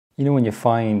You know, when you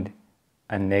find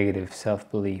a negative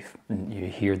self-belief and you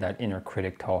hear that inner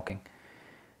critic talking,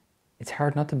 it's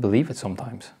hard not to believe it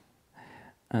sometimes.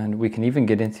 And we can even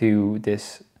get into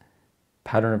this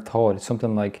pattern of thought. It's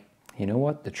something like, you know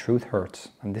what, the truth hurts,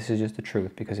 and this is just the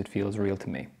truth because it feels real to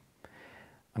me.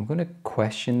 I'm going to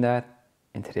question that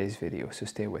in today's video, so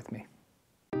stay with me.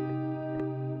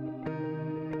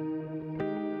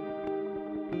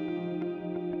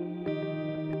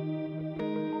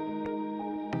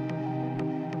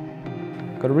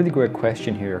 Got a really great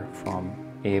question here from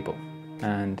Abel,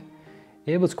 and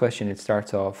Abel's question, it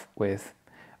starts off with,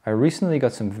 I recently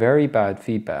got some very bad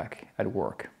feedback at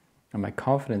work and my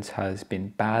confidence has been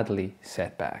badly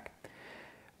set back.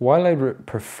 While I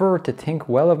prefer to think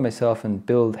well of myself and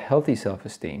build healthy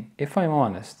self-esteem, if I'm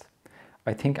honest,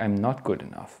 I think I'm not good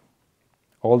enough.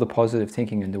 All the positive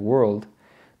thinking in the world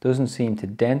doesn't seem to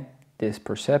dent this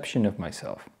perception of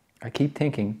myself. I keep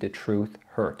thinking the truth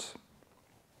hurts.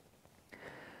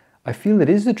 I feel it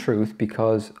is the truth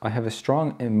because I have a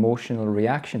strong emotional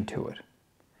reaction to it.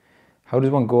 How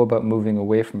does one go about moving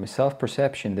away from a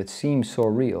self-perception that seems so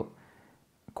real?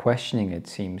 Questioning it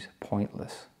seems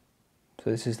pointless. So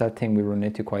this is that thing we run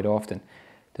into quite often.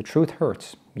 The truth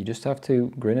hurts. You just have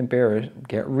to grin and bear it.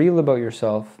 Get real about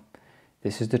yourself.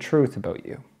 This is the truth about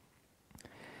you.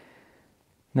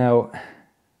 Now,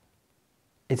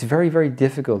 it's very, very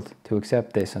difficult to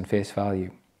accept this on face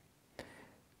value.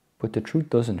 But the truth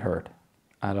doesn't hurt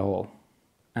at all.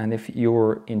 And if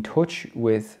you're in touch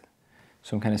with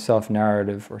some kind of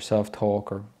self-narrative or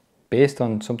self-talk or based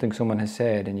on something someone has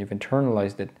said and you've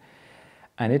internalized it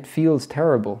and it feels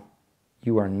terrible,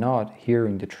 you are not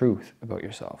hearing the truth about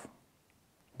yourself.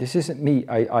 This isn't me.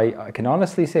 I can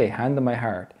honestly say, hand on my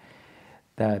heart,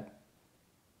 that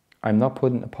I'm not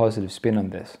putting a positive spin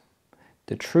on this.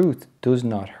 The truth does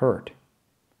not hurt.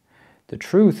 The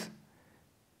truth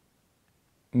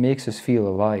makes us feel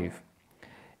alive.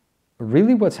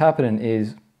 Really what's happening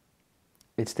is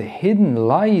it's the hidden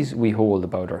lies we hold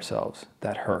about ourselves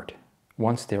that hurt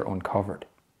once they're uncovered.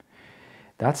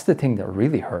 That's the thing that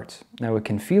really hurts. Now it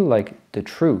can feel like the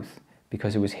truth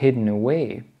because it was hidden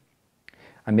away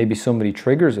and maybe somebody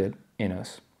triggers it in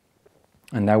us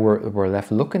and now we're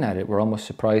left looking at it. We're almost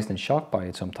surprised and shocked by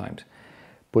it sometimes.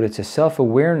 But it's a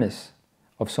self-awareness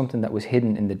of something that was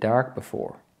hidden in the dark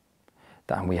before.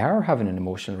 And we are having an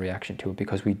emotional reaction to it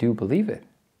because we do believe it.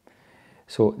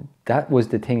 So that was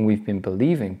the thing we've been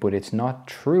believing, but it's not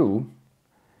true.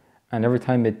 And every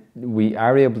time we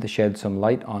are able to shed some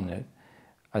light on it,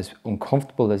 as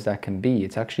uncomfortable as that can be,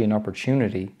 it's actually an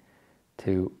opportunity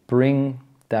to bring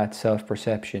that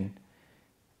self-perception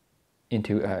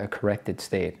into a corrected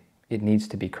state. It needs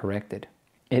to be corrected.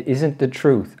 It isn't the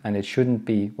truth, and it shouldn't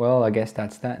be, well, I guess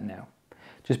that's that now.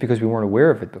 Just because we weren't aware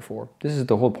of it before. This is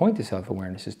the whole point of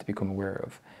self-awareness, is to become aware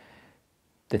of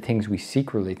the things we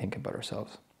secretly think about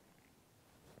ourselves.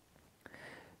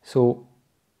 So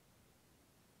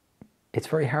it's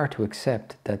very hard to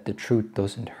accept that the truth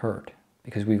doesn't hurt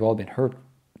because we've all been hurt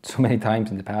so many times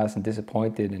in the past and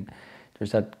disappointed, and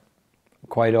there's that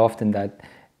quite often that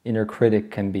inner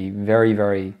critic can be very,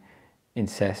 very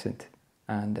incessant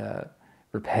and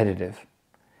repetitive,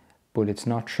 but it's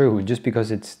not true. Just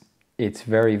because it's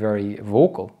very, very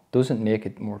vocal doesn't make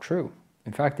it more true.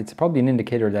 In fact, it's probably an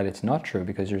indicator that it's not true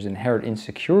because there's inherent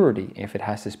insecurity if it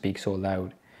has to speak so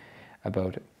loud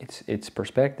about its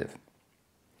perspective.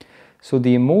 So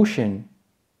the emotion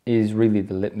is really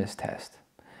the litmus test.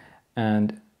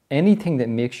 And anything that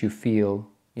makes you feel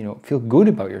good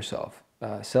about yourself,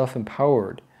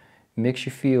 self-empowered, makes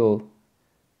you feel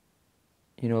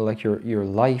like your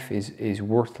life is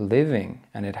worth living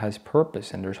and it has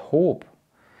purpose and there's hope.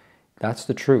 That's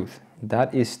the truth.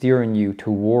 That is steering you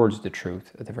towards the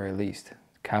truth at the very least.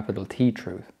 Capital T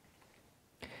truth.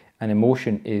 And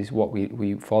emotion is what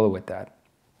we follow with that.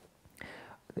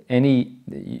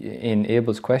 In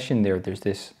Abel's question there's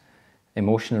this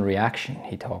emotional reaction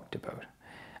he talked about.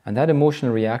 And that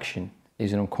emotional reaction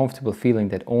is an uncomfortable feeling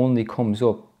that only comes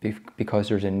up because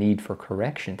there's a need for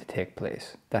correction to take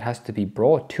place. That has to be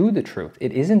brought to the truth.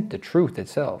 It isn't the truth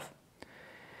itself.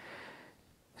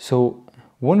 So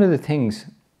one of the things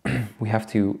we have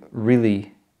to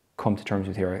really come to terms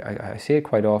with here, I say it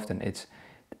quite often, it's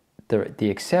the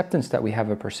acceptance that we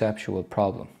have a perceptual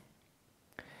problem.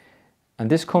 And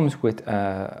this comes with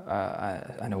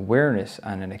an awareness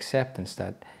and an acceptance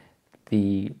that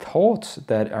the thoughts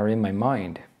that are in my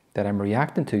mind, that I'm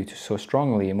reacting to so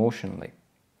strongly emotionally,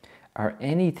 are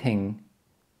anything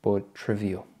but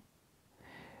trivial.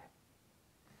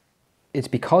 It's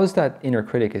because that inner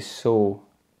critic is so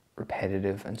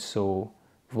repetitive and so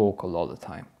vocal all the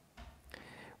time.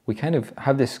 We kind of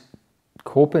have this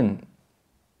coping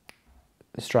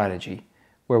strategy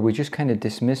where we just kind of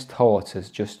dismiss thoughts as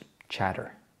just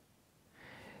chatter.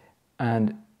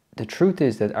 And the truth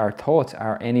is that our thoughts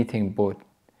are anything but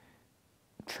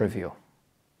trivial.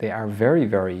 They are very,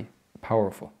 very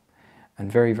powerful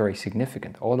and very, very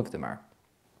significant. All of them are.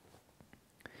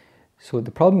 So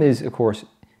the problem is, of course,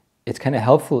 it's kind of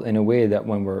helpful in a way that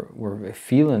when we're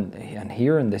feeling and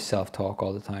hearing this self-talk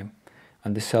all the time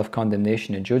and this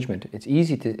self-condemnation and judgment,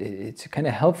 it's kind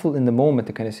of helpful in the moment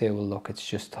to kind of say, well, look, it's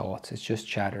just thoughts, it's just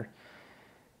chatter.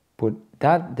 But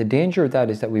the danger of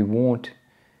that is that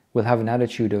we'll have an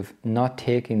attitude of not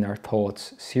taking our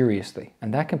thoughts seriously.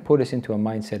 And that can put us into a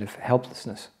mindset of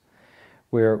helplessness,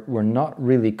 where we're not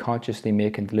really consciously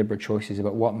making deliberate choices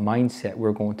about what mindset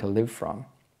we're going to live from.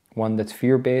 One that's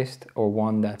fear-based or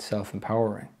one that's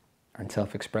self-empowering and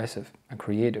self-expressive and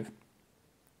creative.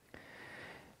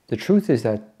 The truth is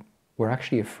that we're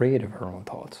actually afraid of our own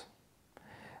thoughts.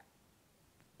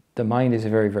 The mind is a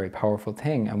very, very powerful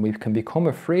thing, and we can become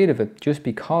afraid of it just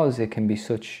because it can be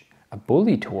such a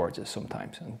bully towards us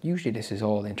sometimes. And usually this is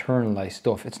all internalized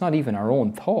stuff. It's not even our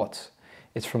own thoughts.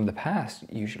 It's from the past,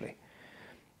 usually.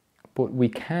 But we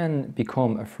can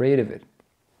become afraid of it.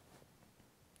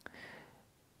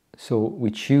 So we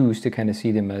choose to kind of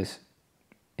see them as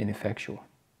ineffectual.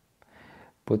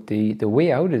 But the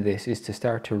way out of this is to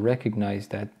start to recognize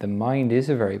that the mind is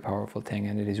a very powerful thing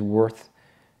and it is worth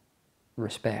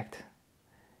respect.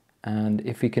 And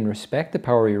if we can respect the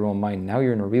power of your own mind, now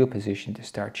you're in a real position to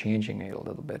start changing it a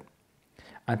little bit.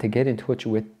 And to get in touch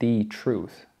with the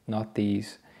truth, not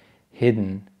these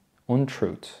hidden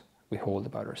untruths we hold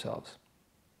about ourselves.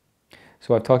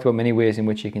 So I've talked about many ways in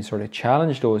which you can sort of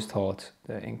challenge those thoughts,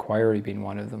 the inquiry being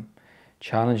one of them,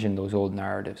 challenging those old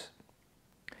narratives.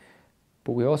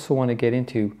 But we also want to get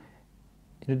into,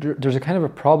 there's a kind of a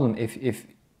problem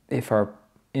if our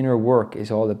inner work is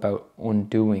all about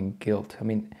undoing guilt. I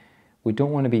mean, we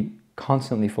don't want to be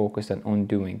constantly focused on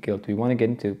undoing guilt. We want to get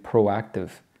into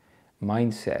proactive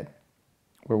mindset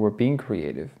where we're being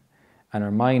creative and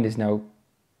our mind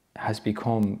has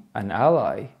become an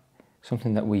ally,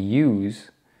 something that we use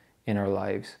in our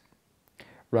lives,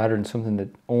 rather than something that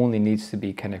only needs to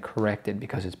be kind of corrected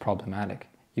because it's problematic.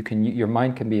 Your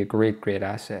mind can be a great, great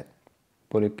asset,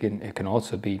 but it can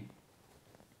also be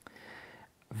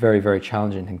a very, very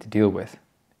challenging thing to deal with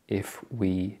if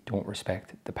we don't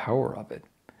respect the power of it.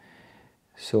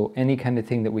 So any kind of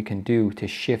thing that we can do to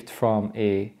shift from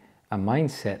a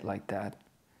mindset like that,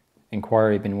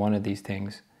 inquiry being one of these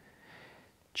things,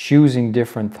 choosing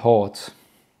different thoughts,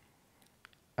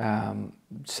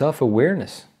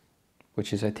 self-awareness,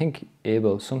 which is, I think,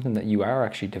 something that you are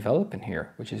actually developing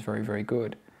here, which is very, very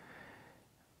good.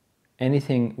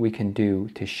 Anything we can do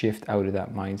to shift out of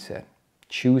that mindset,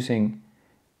 choosing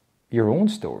your own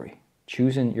story,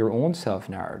 choosing your own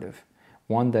self-narrative,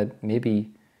 one that maybe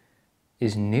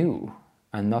is new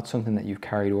and not something that you've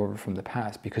carried over from the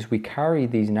past, because we carry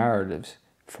these narratives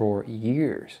for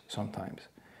years sometimes.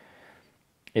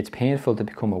 It's painful to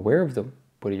become aware of them,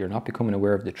 but you're not becoming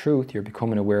aware of the truth, you're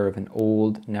becoming aware of an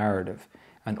old narrative,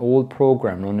 an old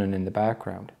program running in the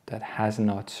background that has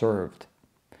not served.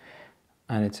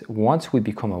 And it's once we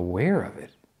become aware of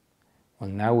it, well,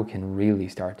 now we can really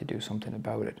start to do something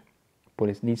about it. But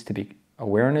it needs to be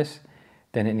awareness,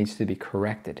 then it needs to be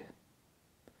corrected.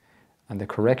 And the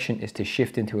correction is to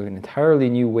shift into an entirely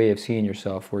new way of seeing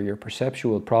yourself, where your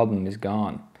perceptual problem is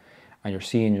gone and you're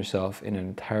seeing yourself in an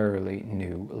entirely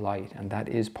new light. And that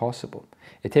is possible.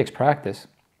 It takes practice.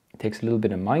 It takes a little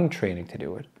bit of mind training to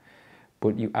do it.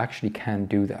 But you actually can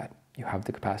do that. You have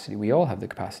the capacity. We all have the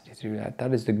capacity to do that.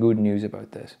 That is the good news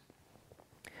about this.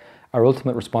 Our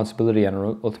ultimate responsibility and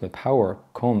our ultimate power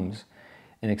comes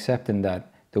in accepting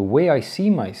that the way I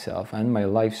see myself and my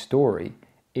life story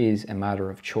is a matter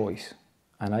of choice.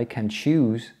 And I can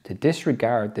choose to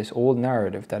disregard this old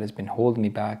narrative that has been holding me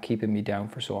back, keeping me down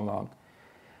for so long,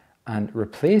 and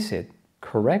replace it,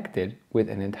 correct it with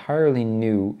an entirely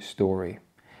new story,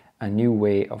 a new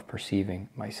way of perceiving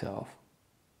myself.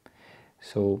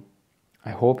 So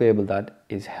I hope, Abel, that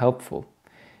is helpful.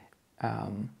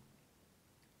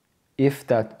 If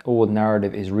that old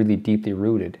narrative is really deeply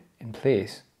rooted in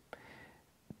place,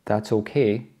 that's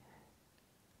okay.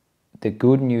 The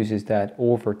good news is that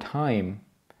over time,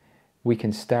 we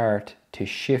can start to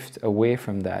shift away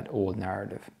from that old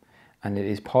narrative, and it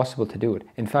is possible to do it.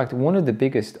 In fact, one of the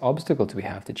biggest obstacles we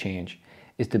have to change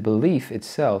is the belief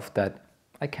itself that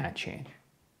I can't change.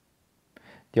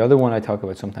 The other one I talk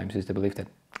about sometimes is the belief that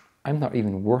I'm not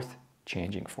even worth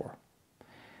changing for.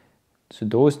 So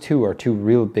those two are two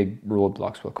real big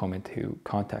roadblocks we'll come into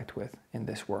contact with in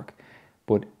this work.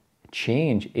 But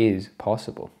change is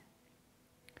possible.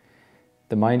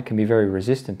 The mind can be very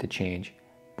resistant to change,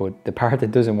 but the part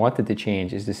that doesn't want it to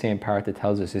change is the same part that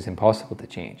tells us it's impossible to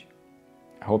change.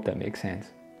 I hope that makes sense.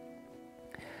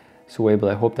 So Abel,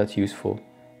 I hope that's useful,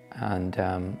 and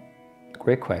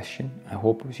great question. I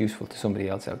hope it was useful to somebody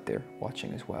else out there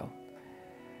watching as well.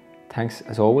 Thanks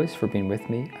as always for being with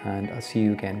me, and I'll see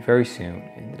you again very soon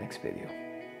in the next video.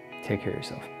 Take care of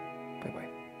yourself. Bye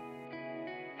bye.